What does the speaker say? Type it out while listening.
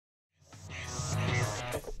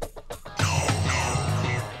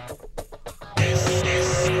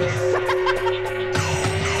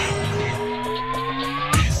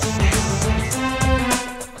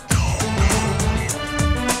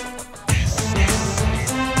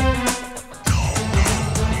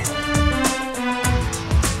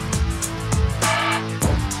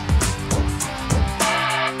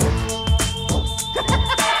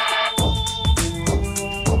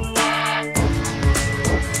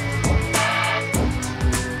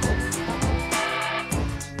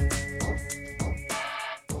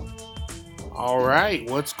right,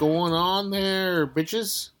 what's going on there,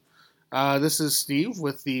 bitches? This is Steve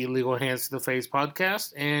with the Legal Hands to the Face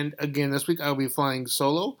podcast, and again, this week I'll be flying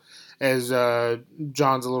solo, as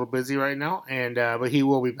John's a little busy right now, and but he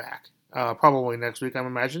will be back probably next week, I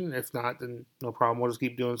imagine. If not, then no problem. We'll just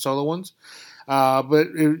keep doing solo ones. But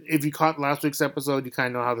if you caught last week's episode, you kind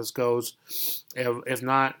of know how this goes. If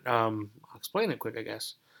not, I'll explain it quick, I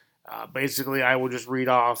guess. Basically, I will just read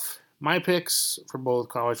off my picks for both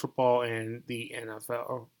college football and the NFL.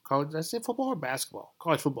 Or college, did I say football or basketball?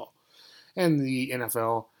 College football and the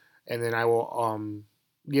NFL, and then I will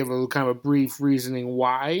give a kind of a brief reasoning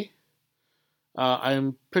why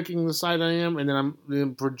I'm picking the side I am, and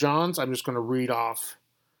then for John's, I'm just going to read off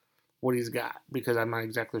what he's got because I'm not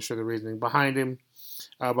exactly sure the reasoning behind him,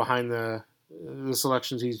 behind the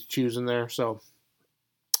selections he's choosing there. So,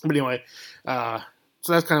 but anyway,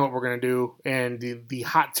 so that's kind of what we're going to do. And the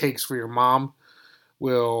hot takes for your mom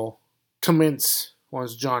will commence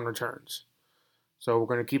once John returns. So we're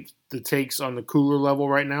going to keep the takes on the cooler level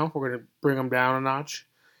right now. We're going to bring them down a notch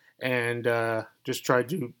and just try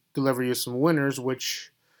to deliver you some winners,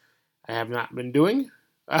 which I have not been doing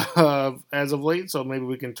as of late. So maybe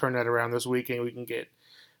we can turn that around this week and we can get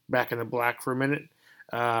back in the black for a minute.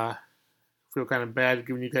 Feel kind of bad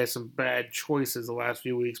giving you guys some bad choices the last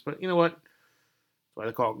few weeks, but you know what? That's why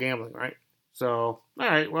they call it gambling, right? So, all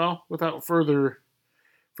right. Well, without further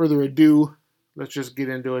ado, let's just get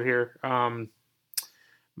into it here.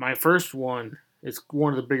 My first one is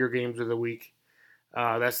one of the bigger games of the week.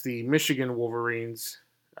 That's the Michigan Wolverines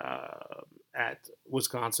at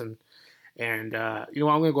Wisconsin, and I'm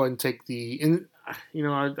going to go ahead and take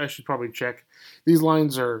I should probably check. These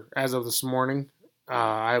lines are as of this morning.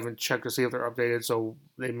 I haven't checked to see if they're updated, so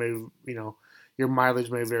they may, your mileage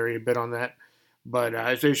may vary a bit on that. But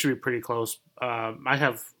they should be pretty close. I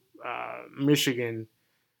have Michigan.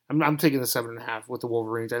 I'm taking the 7.5 with the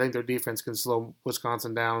Wolverines. I think their defense can slow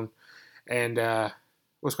Wisconsin down, and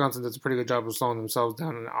Wisconsin does a pretty good job of slowing themselves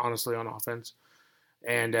down, honestly, on offense.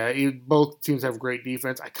 And both teams have great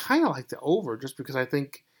defense. I kind of like the over just because I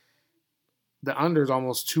think the under is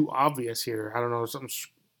almost too obvious here. I don't know, something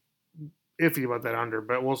iffy about that under,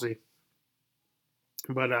 but we'll see.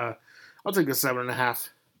 But I'll take the 7.5.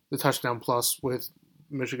 The touchdown plus with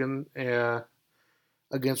Michigan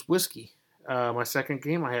against Whiskey. My second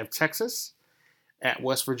game, I have Texas at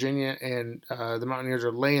West Virginia, and the Mountaineers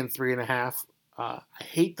are laying 3.5. I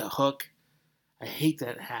hate the hook. I hate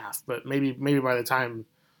that half, but maybe by the time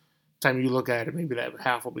you look at it, maybe that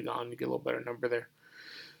half will be gone. You get a little better number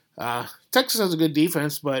there. Texas has a good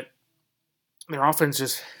defense, but their offense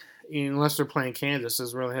just, unless they're playing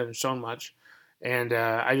Kansas, really hasn't shown much. And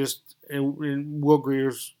Will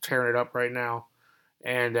Greer's tearing it up right now.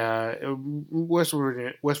 And West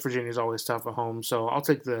Virginia is always tough at home, so I'll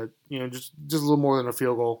take the just a little more than a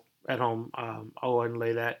field goal at home. I'll go ahead and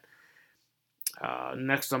lay that.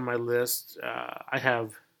 Next on my list, I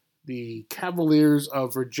have the Cavaliers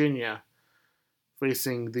of Virginia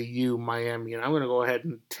facing the Miami, and I'm going to go ahead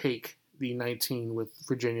and take the 19 with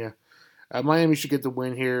Virginia. Miami should get the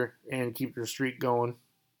win here and keep their streak going,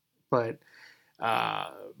 but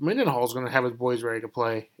Mendenhall is going to have his boys ready to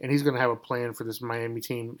play, and he's going to have a plan for this Miami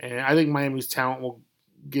team. And I think Miami's talent will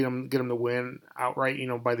get him the win outright,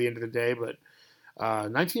 by the end of the day. But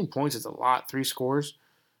 19 points is a lot, 3 scores.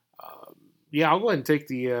 I'll go ahead and take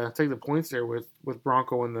the points there with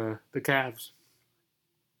Bronco and the Cavs.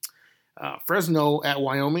 Fresno at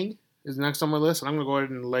Wyoming is next on my list, and I'm going to go ahead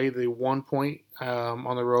and lay the 1 point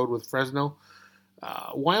on the road with Fresno.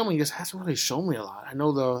 Wyoming just hasn't really shown me a lot. I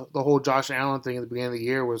know the whole Josh Allen thing at the beginning of the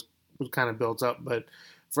year was kind of built up, but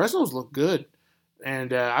Fresno's looked good,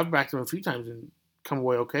 and I've backed them a few times and come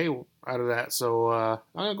away okay out of that. So I'm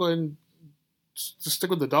gonna go ahead and just stick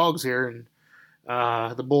with the dogs here and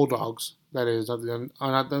the Bulldogs. That is not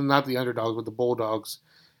the underdogs, but the Bulldogs,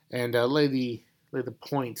 and lay the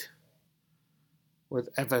point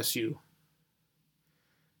with FSU.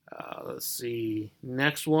 Let's see.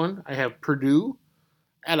 Next one, I have Purdue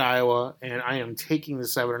at Iowa, and I am taking the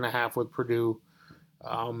 7.5 with Purdue.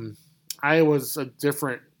 Iowa's a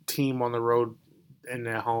different team on the road and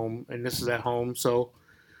at home, and this is at home, so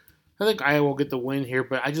I think Iowa will get the win here.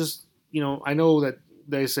 But I just, I know that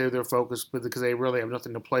they say they're focused, but because they really have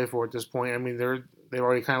nothing to play for at this point. I mean, they've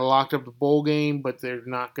already kind of locked up the bowl game, but they're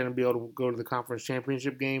not going to be able to go to the conference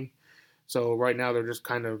championship game. So right now they're just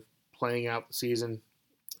kind of playing out the season.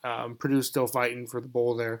 Purdue's still fighting for the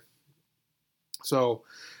bowl there. So,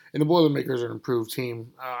 and the Boilermakers are an improved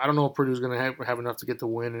team. I don't know if Purdue's going to have enough to get the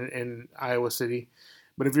win in Iowa City,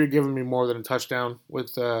 but if you're giving me more than a touchdown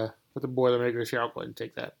with the Boilermakers here, I'll go ahead and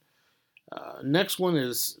take that. Next one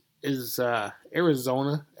is is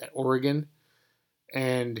Arizona at Oregon,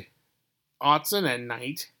 and Autzen at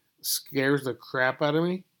night scares the crap out of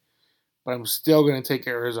me. But I'm still going to take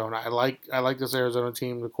Arizona. I like this Arizona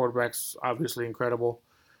team. The quarterback's obviously incredible,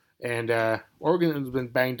 and Oregon has been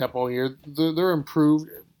banged up all year. They're improved,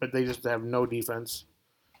 but they just have no defense.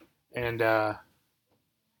 And yeah,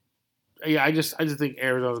 I just think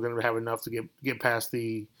Arizona's going to have enough to get past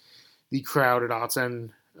the crowd at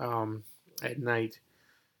Autzen at night.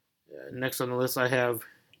 Next on the list, I have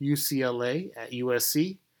UCLA at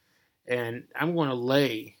USC, and I'm going to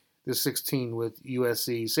lay the 16 with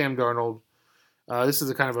USC. Sam Darnold. This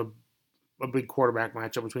is a kind of a big quarterback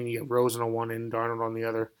matchup between you have Rosen on one and Darnold on the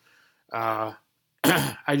other. Uh,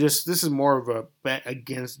 this is more of a bet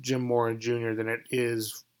against Jim Mora Jr. than it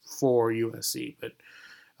is for USC. But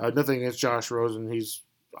nothing against Josh Rosen. He's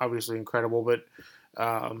obviously incredible, but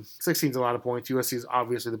 16 is a lot of points. USC is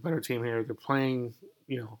obviously the better team here. They're playing,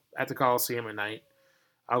 at the Coliseum at night.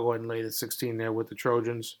 I'll go ahead and lay the 16 there with the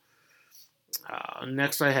Trojans.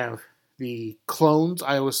 Next, I have the Clones,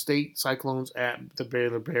 Iowa State Cyclones at the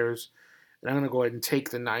Baylor Bears. And I'm going to go ahead and take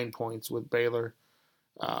the 9 points with Baylor.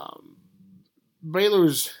 Um,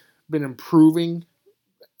 Baylor's been improving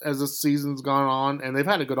as the season's gone on, and they've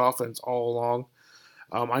had a good offense all along.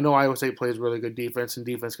 I know Iowa State plays really good defense, and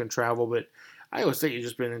defense can travel, but Iowa State has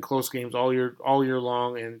just been in close games all year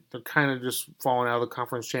long, and they're kind of just falling out of the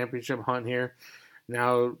conference championship hunt here.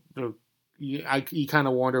 Now, you kind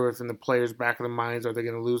of wonder if in the players' back of their minds, are they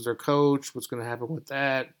going to lose their coach? What's going to happen with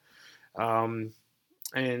that? And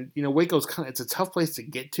Waco's it's a tough place to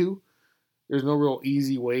get to. There's no real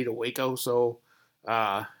easy way to Waco, so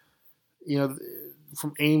you know,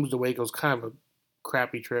 from Ames to Waco is kind of a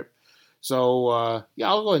crappy trip. So yeah,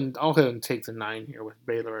 I'll go ahead and take the 9 here with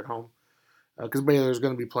Baylor at home because Baylor is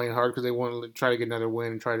going to be playing hard because they want to try to get another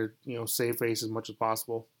win and try to save face as much as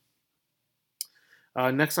possible.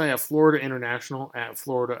 Next, I have Florida International at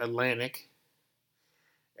Florida Atlantic,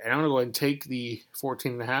 and I'm going to go ahead and take the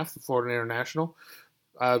 14.5. The Florida International.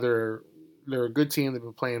 They're a good team. They've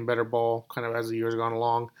been playing better ball kind of as the years gone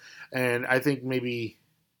along, and I think maybe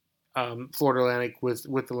Florida Atlantic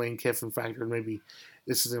with the Lane Kiffin factor, maybe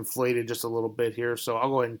this is inflated just a little bit here. So I'll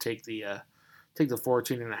go ahead and take the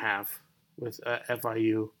 14.5 with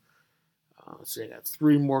FIU. Let's see, I got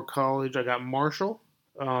 3 more college. I got Marshall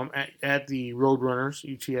at the Roadrunners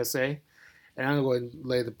UTSA, and I'm gonna go ahead and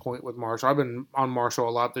lay the point with Marshall. I've been on Marshall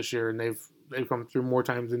a lot this year, and they've come through more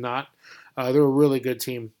times than not. They're a really good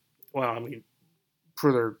team. Well, I mean,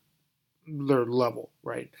 for their level,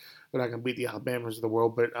 right? They're not going to beat the Alabamas of the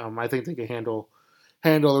world, but I think they can handle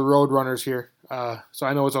the Road Runners here. So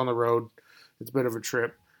I know it's on the road; it's a bit of a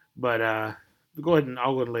trip, but I'll go ahead and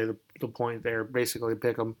lay the point there. Basically,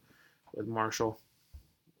 pick them with Marshall.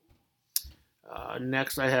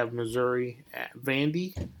 Next, I have Missouri at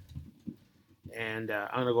Vandy, and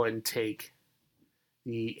I'm going to go ahead and take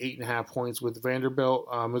the 8.5 points with Vanderbilt.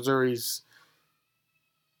 Missouri's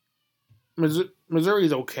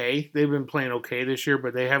okay. They've been playing okay this year,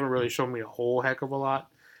 but they haven't really shown me a whole heck of a lot.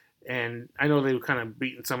 And I know they've kind of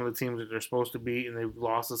beaten some of the teams that they're supposed to beat, and they've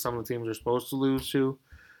lost to some of the teams they're supposed to lose to.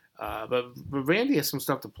 But Vandy has some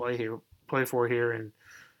stuff to play for here, and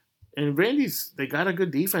Vandy's they got a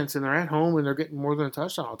good defense, and they're at home, and they're getting more than a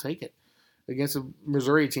touchdown. I'll take it against a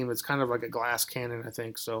Missouri team that's kind of like a glass cannon, I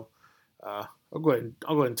think. So I'll go ahead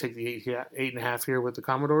and take the 8.5 here with the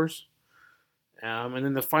Commodores. And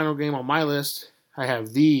then the final game on my list, I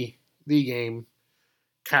have the game,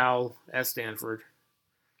 Cal at Stanford.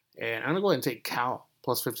 And I'm going to go ahead and take Cal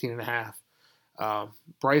plus 15.5.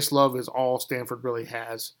 Bryce Love is all Stanford really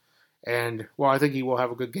has. And while I think he will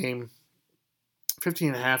have a good game,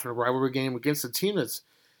 15.5 in a rivalry game against a team that's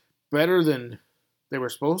better than they were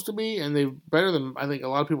supposed to be, and they're better than I think a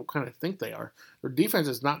lot of people kind of think they are. Their defense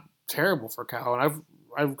is not terrible for Cal, and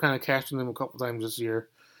I've kind of cashed in them a couple times this year.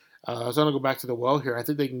 So I'm gonna go back to the well here. I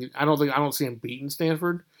think they can. I don't see them beating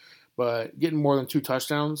Stanford, but getting more than 2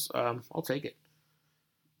 touchdowns, I'll take it.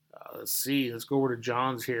 Let's see. Let's go over to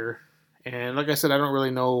John's here, and like I said, I don't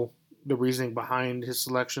really know the reasoning behind his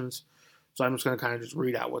selections, so I'm just gonna kind of just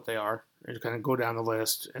read out what they are and just kind of go down the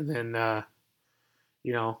list, and then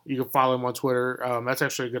you can follow him on Twitter. That's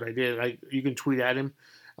actually a good idea. You can tweet at him.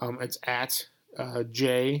 It's at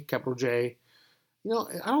J capital J.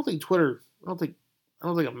 I don't think Twitter. I don't think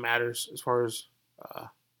it matters as far as, uh,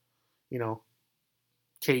 you know,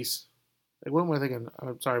 case. Like, what am I thinking?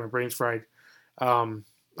 I'm sorry, my brain's fried. I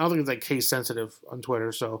don't think it's like case sensitive on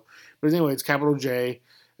Twitter. So, but anyway, it's capital J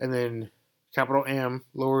and then capital M,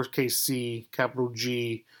 lowercase c, capital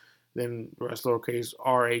G, then the rest lowercase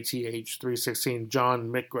RATH 316. John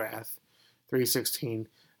McGrath 316.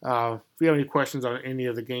 If you have any questions on any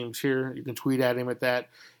of the games here, you can tweet at him at that.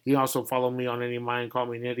 You can also follow me on any of mine. Call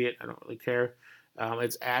me an idiot. I don't really care.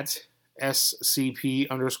 It's at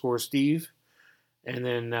SCP_Steve. And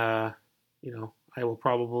then, I will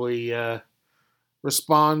probably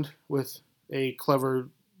respond with a clever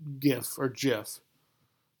GIF or GIF.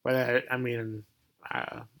 By that, I mean,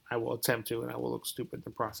 I will attempt to, and I will look stupid in the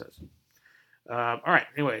process. All right.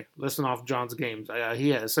 Anyway, listen off John's games. He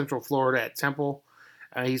has Central Florida at Temple.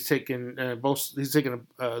 He's taken both. He's taken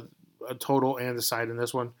a total and the side in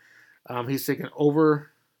this one. He's taken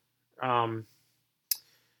over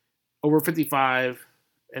 55,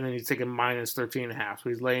 and then he's taking minus 13.5. So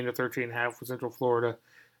he's laying the 13.5 for Central Florida,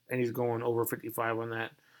 and he's going over 55 on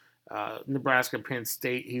that. Nebraska, Penn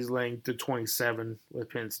State, he's laying to 27 with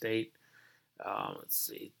Penn State. Let's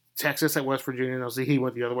see. Texas at West Virginia. I'll see he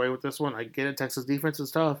went the other way with this one. I get it. Texas defense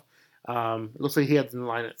is tough. It looks like he had the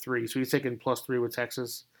line at 3, so he's taking +3 with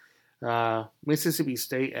Texas. Mississippi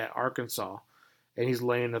State at Arkansas, and he's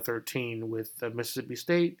laying the 13 with Mississippi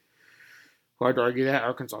State. Hard to argue that.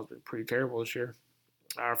 Arkansas has been pretty terrible this year.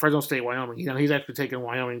 Fresno State, Wyoming. He's actually taking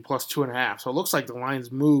Wyoming +2.5. So it looks like the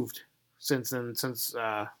line's moved since then, because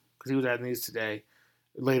he was adding these today,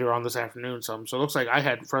 later on this afternoon. So it looks like I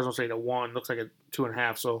had Fresno State at 1. Looks like at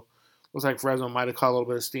 2.5. So looks like Fresno might have caught a little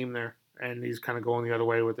bit of steam there, and he's kind of going the other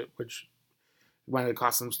way with it, which might have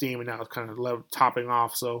caught some steam, and now it's kind of topping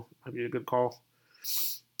off. So might be a good call.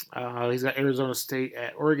 He's got Arizona State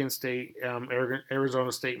at Oregon State.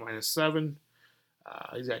 Arizona State -7.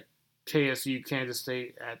 He's got KSU, Kansas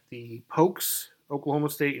State at the Pokes, Oklahoma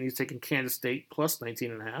State, and he's taking Kansas State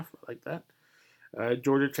 +19.5. I like that.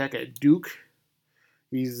 Georgia Tech at Duke.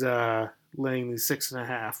 He's laying the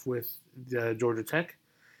 6.5 with Georgia Tech.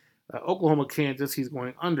 Oklahoma, Kansas, he's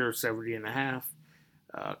going under 70.5.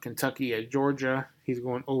 Kentucky at Georgia, he's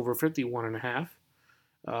going over 51.5.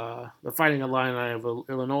 The Fighting Illini of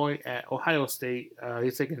Illinois at Ohio State,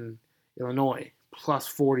 he's taking Illinois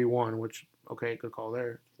 +41, which, okay, good call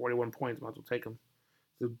there. 41 points, might as well take them.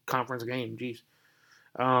 It's a conference game, jeez.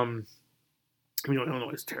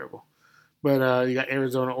 Illinois is terrible. But you got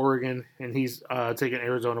Arizona, Oregon, and he's taking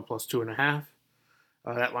Arizona +2.5.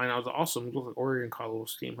 That line was awesome. It looks like Oregon caught a little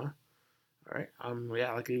steam, huh? All right. I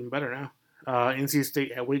like it even better now. NC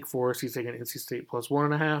State at Wake Forest, he's taking NC State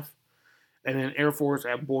 +1.5. And then Air Force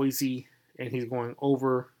at Boise, and he's going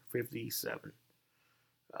over 57.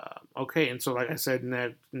 Okay, and so like I said,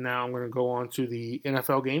 now I'm going to go on to the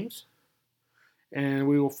NFL games. And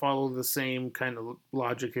we will follow the same kind of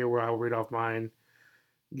logic here where I'll read off mine,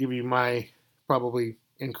 give you my probably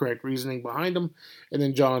incorrect reasoning behind them, and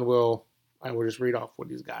then I will just read off what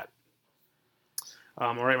he's got.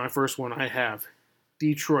 All right, my first one, I have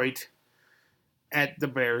Detroit at the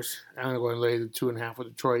Bears. I'm going to go ahead and lay the 2.5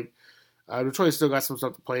 with Detroit. Detroit still got some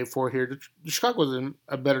stuff to play for here. Chicago was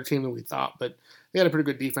a better team than we thought, but they had a pretty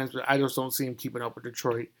good defense, but I just don't see them keeping up with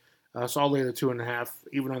Detroit. So I'll lay the 2.5,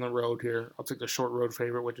 even on the road here. I'll take the short road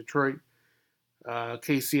favorite with Detroit.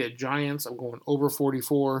 KC at Giants, I'm going over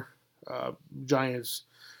 44. Giants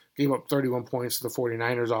gave up 31 points to the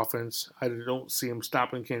 49ers offense. I don't see them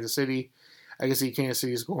stopping Kansas City. I can see Kansas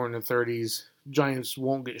City scoring in the 30s. Giants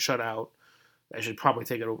won't get shut out. I should probably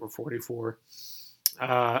take it over 44.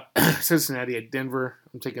 Cincinnati at Denver.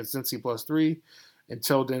 I'm taking Cincy +3.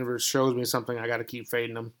 Until Denver shows me something, I got to keep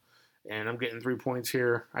fading them. And I'm getting 3 points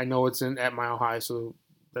here. I know it's at Mile High, so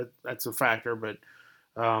that's a factor. But,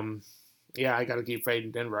 I got to keep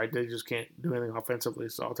fading Denver. They just can't do anything offensively.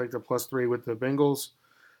 So I'll take the +3 with the Bengals.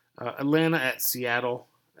 Atlanta at Seattle.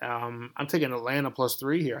 I'm taking Atlanta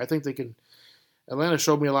 +3 here. I think they can. Atlanta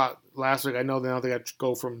showed me a lot last week. I know now they got to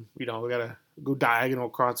go from, they got to go diagonal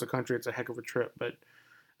across the country. It's a heck of a trip. But,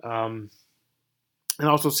 and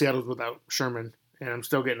also Seattle's without Sherman, and I'm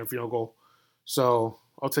still getting a field goal. So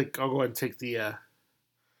I'll go ahead and take the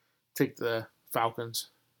Falcons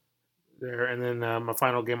there. And then my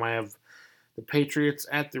final game, I have the Patriots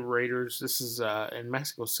at the Raiders. This is in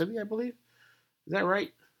Mexico City, I believe. Is that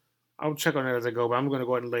right? I'll check on that as I go, but I'm going to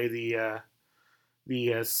go ahead and lay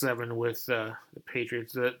the 7 with the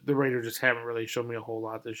Patriots. The Raiders just haven't really shown me a whole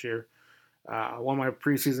lot this year. One of my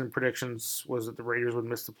preseason predictions was that the Raiders would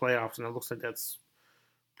miss the playoffs, and it looks like that's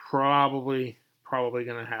probably going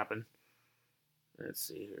to happen. Let's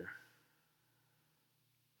see here.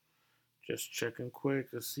 Just checking quick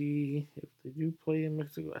to see if they do play in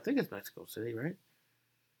Mexico. I think it's Mexico City, right?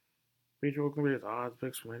 Patriots will be odds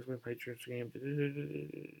picks for Patriots game.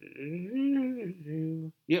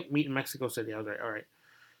 Yep, meet in Mexico City. I was right. All right.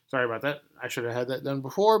 Sorry about that. I should have had that done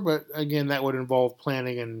before, but again, that would involve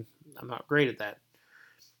planning, and I'm not great at that.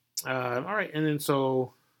 All right, and then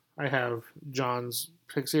so I have John's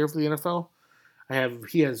picks here for the NFL.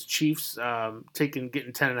 He has Chiefs getting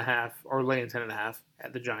 10.5 or laying 10.5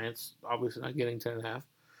 at the Giants. Obviously not getting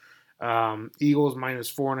 10.5. Eagles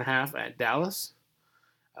 -4.5 at Dallas.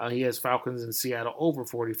 He has Falcons in Seattle over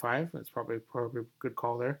 45. That's probably a good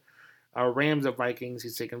call there. Rams at Vikings.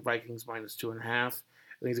 He's taking Vikings -2.5.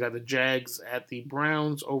 And he's got the Jags at the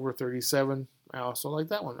Browns over 37. I also like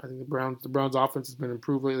that one. I think the Browns offense has been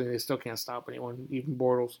improved lately. They still can't stop anyone, even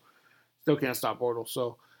Bortles. Still can't stop Bortles.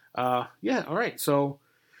 So, yeah, all right. So,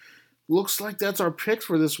 looks like that's our picks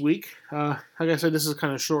for this week. Like I said, this is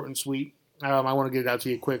kind of short and sweet. I want to get it out to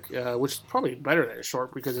you quick, which is probably better that it's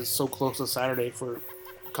short because it's so close to Saturday for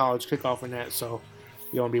college kickoff and that. So,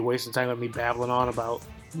 you don't want to be wasting time with me babbling on about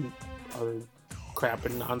other crap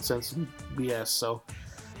and nonsense and BS. So,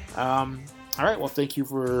 all right. Well, thank you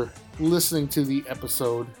for listening to the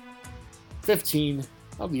episode 15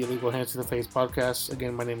 of the Illegal Hands to the Face podcast.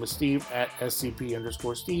 Again, my name is Steve at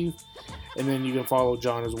SCP_Steve. And then you can follow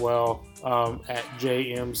John as well at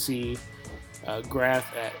JMC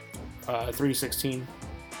Graph at 316.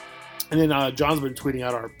 And then John's been tweeting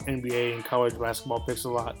out our NBA and college basketball picks a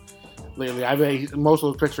lot lately. Most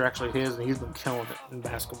of those picks are actually his, and he's been killing it in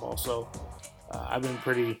basketball. So I've been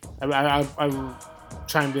I've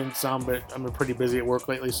chimed in some, but I've been pretty busy at work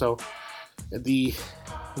lately. So the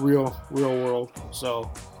real world.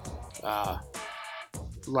 So a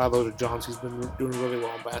lot of those are John's. He's been doing really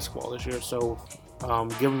well in basketball this year. So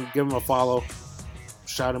give him a follow,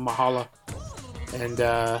 shout him mahala, and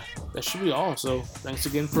that should be all. So thanks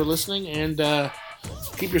again for listening, and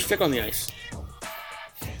keep your stick on the ice,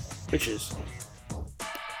 bitches.